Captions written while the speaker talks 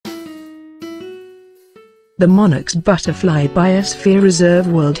The Monarch's Butterfly Biosphere Reserve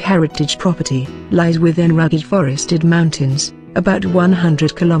World Heritage Property lies within rugged forested mountains, about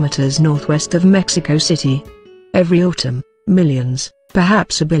 100 kilometers northwest of Mexico City. Every autumn, millions,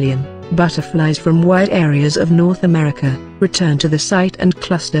 perhaps a billion, butterflies from wide areas of North America return to the site and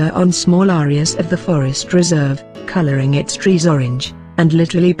cluster on small areas of the forest reserve, coloring its trees orange, and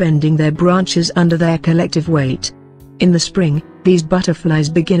literally bending their branches under their collective weight. In the spring, these butterflies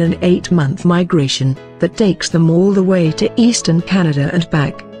begin an 8-month migration that takes them all the way to eastern Canada and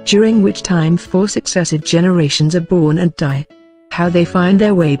back, during which time 4 successive generations are born and die. How they find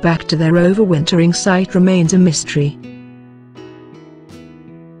their way back to their overwintering site remains a mystery.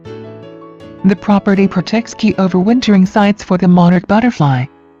 The property protects key overwintering sites for the monarch butterfly.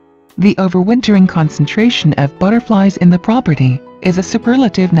 The overwintering concentration of butterflies in the property is a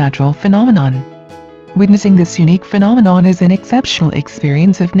superlative natural phenomenon. Witnessing this unique phenomenon is an exceptional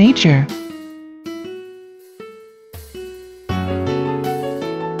experience of nature.